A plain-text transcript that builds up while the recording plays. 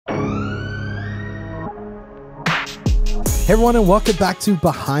Hey everyone, and welcome back to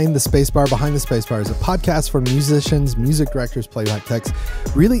Behind the Spacebar. Behind the Spacebar is a podcast for musicians, music directors, playback techs,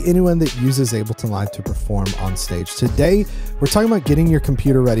 really anyone that uses Ableton Live to perform on stage. Today, we're talking about getting your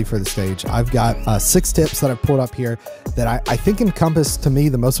computer ready for the stage. I've got 6 tips that I've pulled up here that I think encompass, to me,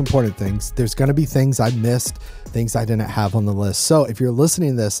 the most important things. There's going to be things I missed, things I didn't have on the list. So if you're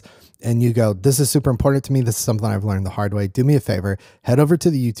listening to this and you go, this is super important to me, this is something I've learned the hard way, do me a favor, head over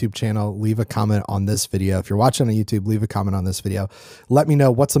to the YouTube channel, leave a comment on this video. If you're watching on YouTube, leave a comment on this video. Let me know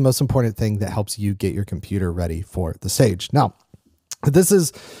what's the most important thing that helps you get your computer ready for the stage. Now, if this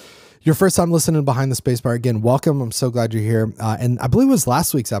is your first time listening to Behind the Spacebar, again, welcome. I'm so glad you're here. And I believe it was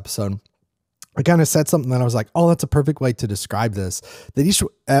last week's episode, I kind of said something that I was like, oh, that's a perfect way to describe this, that each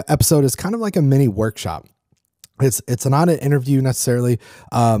episode is kind of like a mini workshop. It's not an interview necessarily.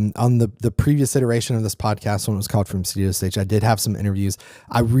 On the previous iteration of this podcast, when it was called From Studio to Stage, I did have some interviews.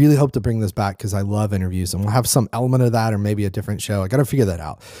 I really hope to bring this back because I love interviews, and we'll have some element of that or maybe a different show. I got to figure that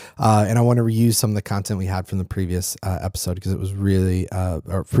out. And I want to reuse some of the content we had from the previous episode because it was really,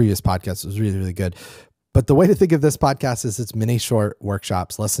 or previous podcast, it was really, really good. But the way to think of this podcast is it's mini short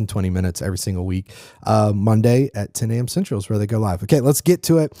workshops, less than 20 minutes every single week. Monday at 10 a.m. Central is where they go live. Okay, let's get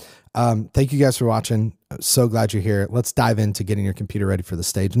to it. Thank you guys for watching. So glad you're here. Let's dive into getting your computer ready for the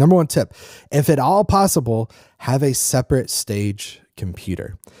stage. Number 1 tip, if at all possible, have a separate stage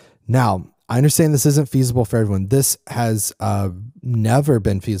computer. Now, I understand this isn't feasible for everyone. This has never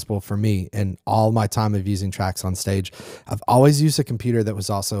been feasible for me in all my time of using tracks on stage. I've always used a computer that was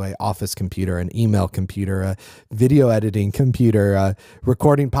also an office computer, an email computer, a video editing computer, a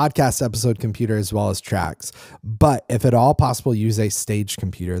recording podcast episode computer, as well as tracks. But if at all possible, use a stage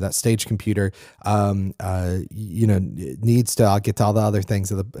computer. That stage computer, needs to, I'll get to all the other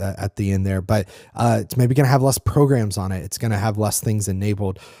things at the end there, but it's maybe going to have less programs on it. It's going to have less things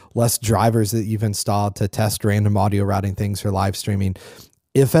enabled, less drivers that you've installed to test random audio routing things for live streaming.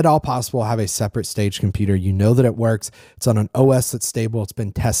 If at all possible, have a separate stage computer. You know that it works. It's on an OS that's stable. It's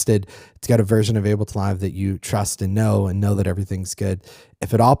been tested. It's got a version of Ableton Live that you trust and know that everything's good.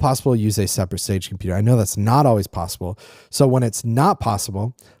 If at all possible, use a separate stage computer. I know that's not always possible. So when it's not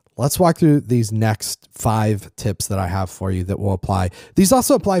possible, let's walk through these next 5 tips that I have for you that will apply. These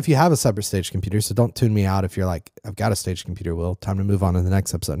also apply if you have a separate stage computer, so don't tune me out if you're like, I've got a stage computer, Will, time to move on to the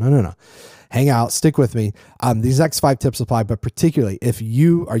next episode. No. Hang out, stick with me. These next 5 tips apply, but particularly if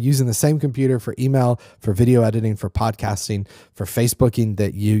you are using the same computer for email, for video editing, for podcasting, for Facebooking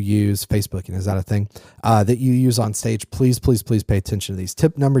that you use, Facebooking, is that a thing? That you use on stage, please pay attention to these.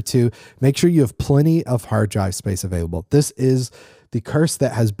 Tip number 2, make sure you have plenty of hard drive space available. This is the curse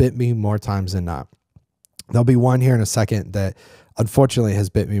that has bit me more times than not. There'll be one here in a second that unfortunately has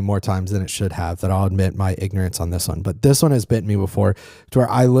bit me more times than it should have, that I'll admit my ignorance on this one. But this one has bitten me before, to where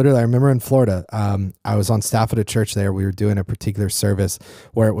I remember in Florida, I was on staff at a church there. We were doing a particular service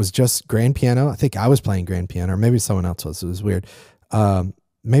where it was just grand piano. I think I was playing grand piano, or maybe someone else was. It was weird.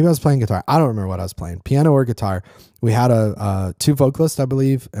 Maybe I was playing guitar. I don't remember what I was playing, piano or guitar. We had 2 vocalists, I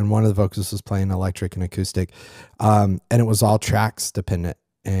believe, and one of the vocalists was playing electric and acoustic, and it was all tracks dependent.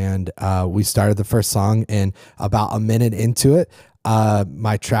 And we started the first song, and about a minute into it,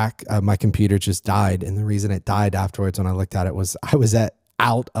 my computer just died. And the reason it died afterwards, when I looked at it, was I was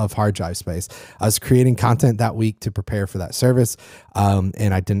out of hard drive space. I was creating content that week to prepare for that service,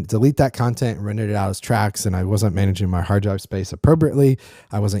 and I didn't delete that content and rendered it out as tracks, and I wasn't managing my hard drive space appropriately.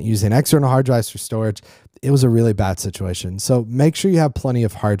 I wasn't using external hard drives for storage. It was a really bad situation. So make sure you have plenty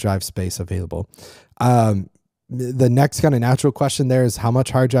of hard drive space available. The next kind of natural question there is, how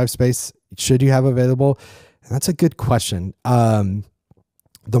much hard drive space should you have available? And that's a good question.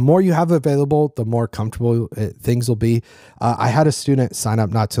 The more you have available, the more comfortable things will be. I had a student sign up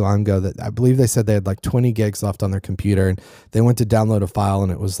not too long ago that I believe they said they had like 20 gigs left on their computer, and they went to download a file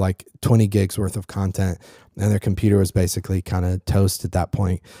and it was like 20 gigs worth of content, and their computer was basically kind of toast at that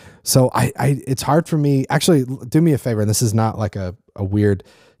point. So it's hard for me. Actually, do me a favor, and this is not like a weird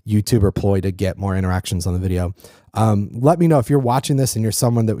YouTuber ploy to get more interactions on the video. Let me know if you're watching this and you're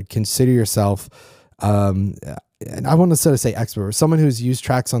someone that would consider yourself, and I want to sort of say expert, or someone who's used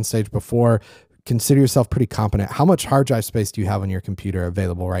tracks on stage before, consider yourself pretty competent. How much hard drive space do you have on your computer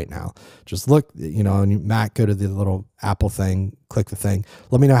available right now? Just look, on Mac, go to the little Apple thing, click the thing.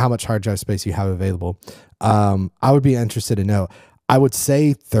 Let me know how much hard drive space you have available. I would be interested to know. I would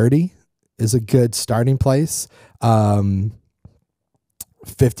say 30 is a good starting place.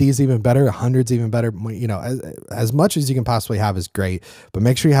 50 is even better. 100 is even better. As much as you can possibly have is great, but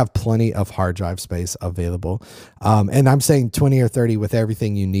make sure you have plenty of hard drive space available. And I'm saying 20 or 30 with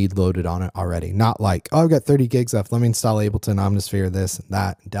everything you need loaded on it already. Not like, oh, I've got 30 gigs left. Let me install Ableton, Omnisphere, this and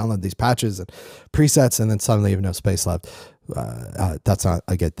that, and download these patches and presets, and then suddenly you have no space left. that's not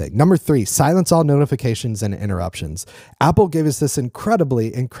a good thing. Number 3, silence all notifications and interruptions. Apple gave us this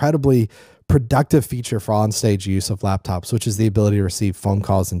incredibly productive feature for on-stage use of laptops, which is the ability to receive phone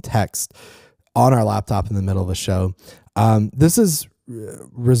calls and text on our laptop in the middle of a show. This is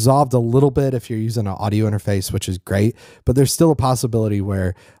resolved a little bit if you're using an audio interface, which is great, but there's still a possibility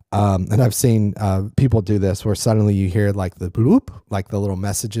where and I've seen people do this where suddenly you hear like the bloop, like the little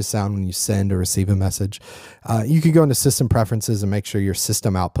messages sound when you send or receive a message. You can go into system preferences and make sure your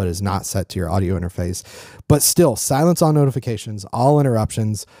system output is not set to your audio interface, but still silence all notifications, all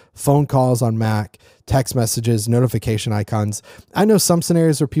interruptions, phone calls on Mac, text messages, notification icons. I know some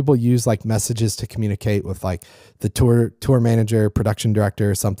scenarios where people use like messages to communicate with like the tour manager, production director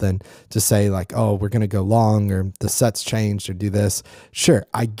or something to say like, oh, we're going to go long or the set's changed or do this. Sure,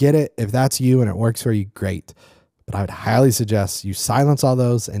 I get it. If that's you and it works for you, great. But I would highly suggest you silence all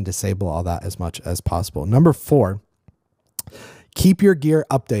those and disable all that as much as possible. Number 4, keep your gear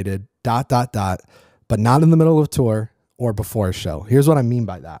updated, but not in the middle of a tour or before a show. Here's what I mean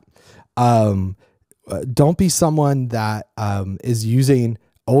by that. Don't be someone that is using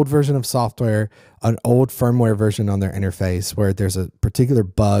old version of software, an old firmware version on their interface where there's a particular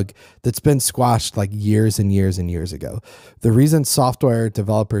bug that's been squashed like years and years and years ago. The reason software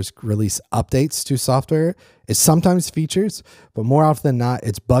developers release updates to software is sometimes features, but more often than not,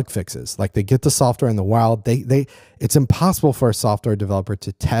 it's bug fixes. Like they get the software in the wild. It's impossible for a software developer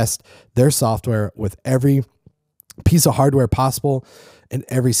to test their software with every piece of hardware possible in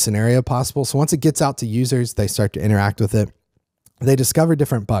every scenario possible. So once it gets out to users, they start to interact with it. They discover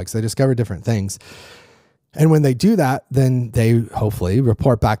different bugs. They discover different things. And when they do that, then they hopefully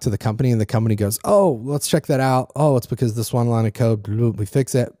report back to the company and the company goes, oh, let's check that out. Oh, it's because this one line of code, we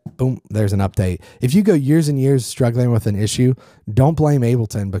fix it. Boom, there's an update. If you go years and years struggling with an issue, don't blame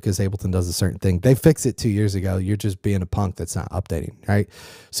Ableton because Ableton does a certain thing. They fixed it 2 years ago. You're just being a punk that's not updating, right?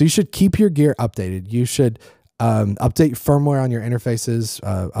 So you should keep your gear updated. You should update firmware on your interfaces,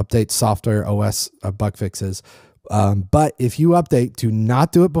 update software, OS bug fixes. But if you update, do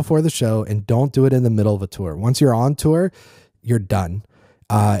not do it before the show and don't do it in the middle of a tour. Once you're on tour, you're done.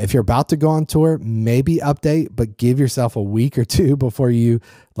 If you're about to go on tour, maybe update, but give yourself a week or 2 before you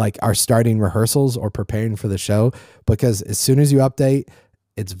like are starting rehearsals or preparing for the show, because as soon as you update,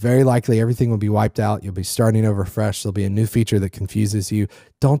 it's very likely everything will be wiped out. You'll be starting over fresh. There'll be a new feature that confuses you.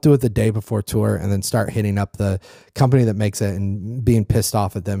 Don't do it the day before tour and then start hitting up the company that makes it and being pissed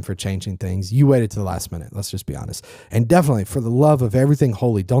off at them for changing things. You waited to the last minute. Let's just be honest. And definitely, for the love of everything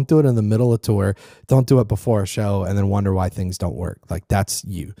holy, don't do it in the middle of tour. Don't do it before a show and then wonder why things don't work. Like, that's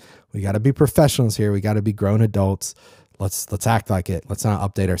you. We got to be professionals here. We got to be grown adults. Let's act like it. Let's not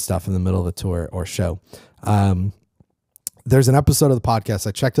update our stuff in the middle of a tour or show. There's an episode of the podcast,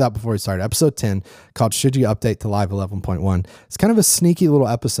 I checked it out before we started, episode 10, called Should You Update to Live 11.1. It's kind of a sneaky little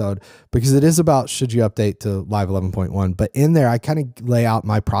episode because it is about should you update to Live 11.1. But in there, I kind of lay out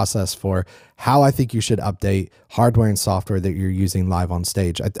my process for how I think you should update hardware and software that you're using live on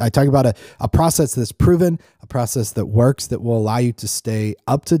stage. I talk about a process that's proven, a process that works, that will allow you to stay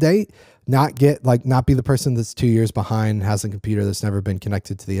up to date, not be the person that's 2 years behind, has a computer that's never been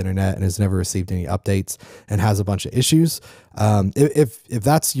connected to the internet and has never received any updates and has a bunch of issues. If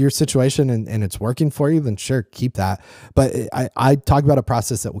that's your situation and it's working for you, then sure, keep that. But I talk about a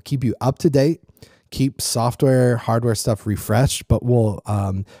process that will keep you up to date, keep software, hardware stuff refreshed, but will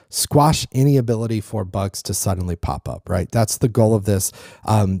squash any ability for bugs to suddenly pop up, right? That's the goal of this.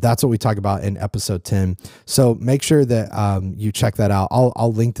 That's what we talk about in episode 10. So make sure that you check that out.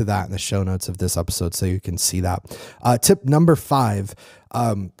 I'll link to that in the show notes of this episode so you can see that. Tip number 5,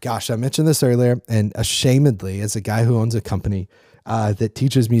 gosh, I mentioned this earlier, and ashamedly, as a guy who owns a company that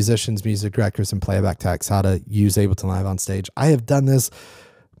teaches musicians, music directors, and playback techs how to use Ableton Live on stage, I have done this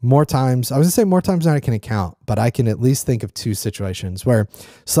more times. I was gonna say more times than I can count, but I can at least think of 2 situations where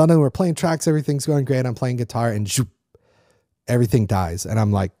suddenly we're playing tracks, everything's going great, I'm playing guitar, and zoop, everything dies. And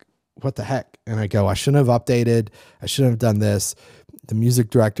I'm like, what the heck? And I go, I shouldn't have updated. I shouldn't have done this. The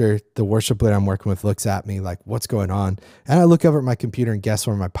music director, the worship leader I'm working with, looks at me like, what's going on? And I look over at my computer and guess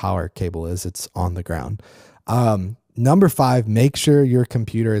where my power cable is. It's on the ground. Number 5, make sure your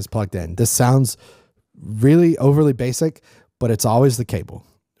computer is plugged in. This sounds really overly basic, but it's always the cable.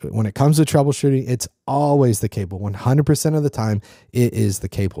 When it comes to troubleshooting, it's always the cable. 100% of the time, it is the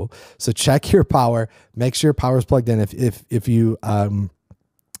cable. So check your power. Make sure your power is plugged in. If you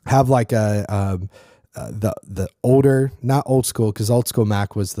have like the older, not old school, because old school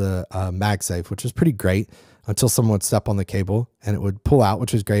Mac was the MagSafe, which is pretty great. until someone would step on the cable and it would pull out,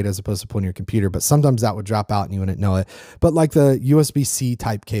 which is great as opposed to pulling your computer. But sometimes that would drop out and you wouldn't know it. But like the USB-C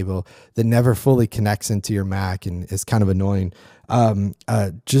type cable that never fully connects into your Mac and is kind of annoying,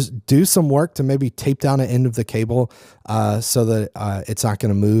 just do some work to maybe tape down an end of the cable so that it's not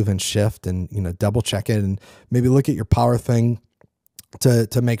going to move and shift, and, you know, double check it and maybe look at your power thing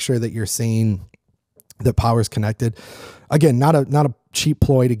to make sure that you're seeing that power is connected. Again, not a cheap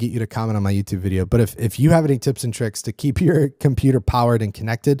ploy to get you to comment on my YouTube video, but if you have any tips and tricks to keep your computer powered and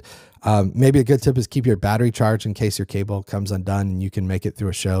connected, maybe a good tip is keep your battery charged in case your cable comes undone and you can make it through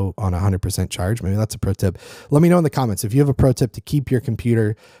a show on 100% charge. Maybe that's a pro tip. Let me know in the comments if you have a pro tip to keep your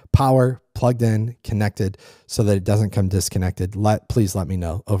computer power plugged in, connected, so that it doesn't come disconnected. Please let me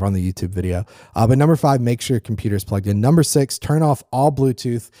know over on the YouTube video. But number 5, make sure your computer is plugged in. Number 6, turn off all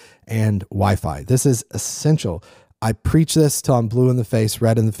Bluetooth and Wi-Fi. This is essential. I preach this till I'm blue in the face,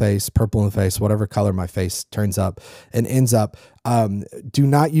 red in the face, purple in the face, whatever color my face turns up and ends up. Do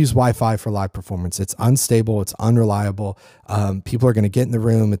not use Wi-Fi for live performance. It's unstable. It's unreliable. People are going to get in the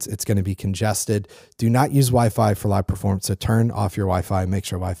room. It's going to be congested. Do not use Wi-Fi for live performance. So turn off your Wi-Fi. Make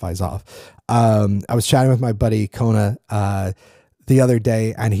sure Wi-Fi is off. I was chatting with my buddy Kona the other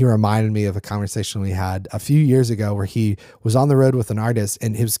day, and he reminded me of a conversation we had a few years ago where he was on the road with an artist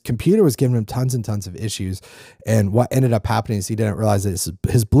and his computer was giving him tons and tons of issues. And what ended up happening is he didn't realize that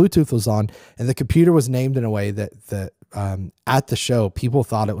his Bluetooth was on and the computer was named in a way that at the show, people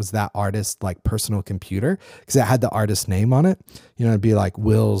thought it was that artist's like personal computer because it had the artist's name on it. You know, it'd be like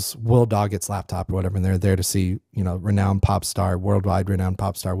Will Doggett's laptop or whatever. And they're there to see, you know, renowned pop star, worldwide renowned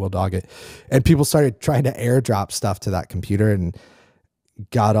pop star, Will Doggett. And people started trying to airdrop stuff to that computer, and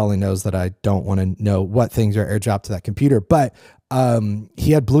God only knows that I don't want to know what things are airdropped to that computer. But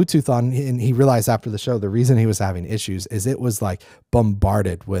he had Bluetooth on, and he realized after the show, the reason he was having issues is it was like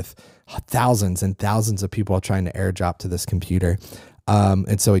bombarded with thousands and thousands of people trying to airdrop to this computer.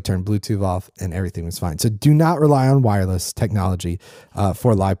 And so he turned Bluetooth off and everything was fine. So do not rely on wireless technology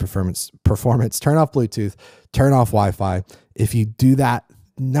for live performance. Turn off Bluetooth, turn off Wi-Fi. If you do that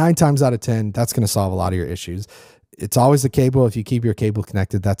 9 times out of 10, that's going to solve a lot of your issues. It's always the cable. If you keep your cable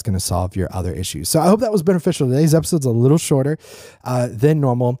connected, that's going to solve your other issues. So I hope that was beneficial. Today's episode's a little shorter than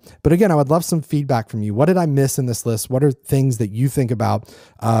normal. But again, I would love some feedback from you. What did I miss in this list? What are things that you think about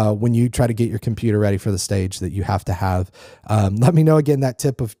when you try to get your computer ready for the stage that you have to have? Let me know again that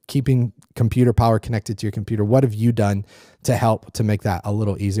tip of keeping computer power connected to your computer. What have you done to help to make that a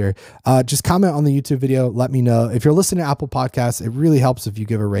little easier? Just comment on the YouTube video. Let me know. If you're listening to Apple Podcasts, it really helps if you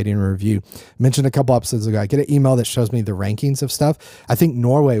give a rating and review. I mentioned a couple episodes ago, I get an email that shows me the rankings of stuff. I think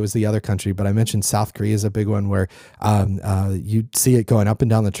Norway was the other country, but I mentioned South Korea is a big one where you see it going up and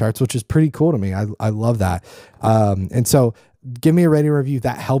down the charts, which is pretty cool to me. I love that. And so give me a rating review.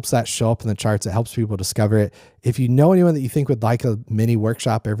 That helps that show up in the charts. It helps people discover it. If you know anyone that you think would like a mini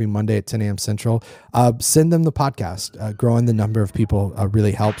workshop every Monday at 10 a.m. Central, send them the podcast. Growing the number of people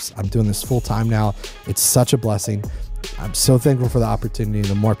really helps. I'm doing this full time now. It's such a blessing. I'm so thankful for the opportunity.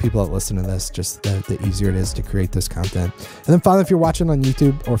 The more people that listen to this, just the easier it is to create this content. And then finally, if you're watching on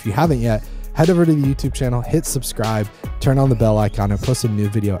YouTube, or if you haven't yet, head over to the YouTube channel, hit subscribe, turn on the bell icon. I post a new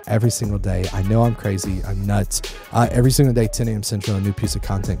video every single day. I know I'm crazy. I'm nuts. Every single day, 10 a.m. Central, a new piece of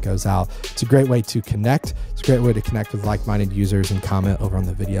content goes out. It's a great way to connect. It's a great way to connect with like-minded users and comment over on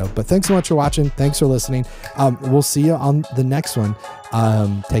the video. But thanks so much for watching. Thanks for listening. We'll see you on the next one.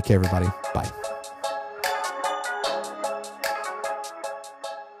 Take care, everybody. Bye.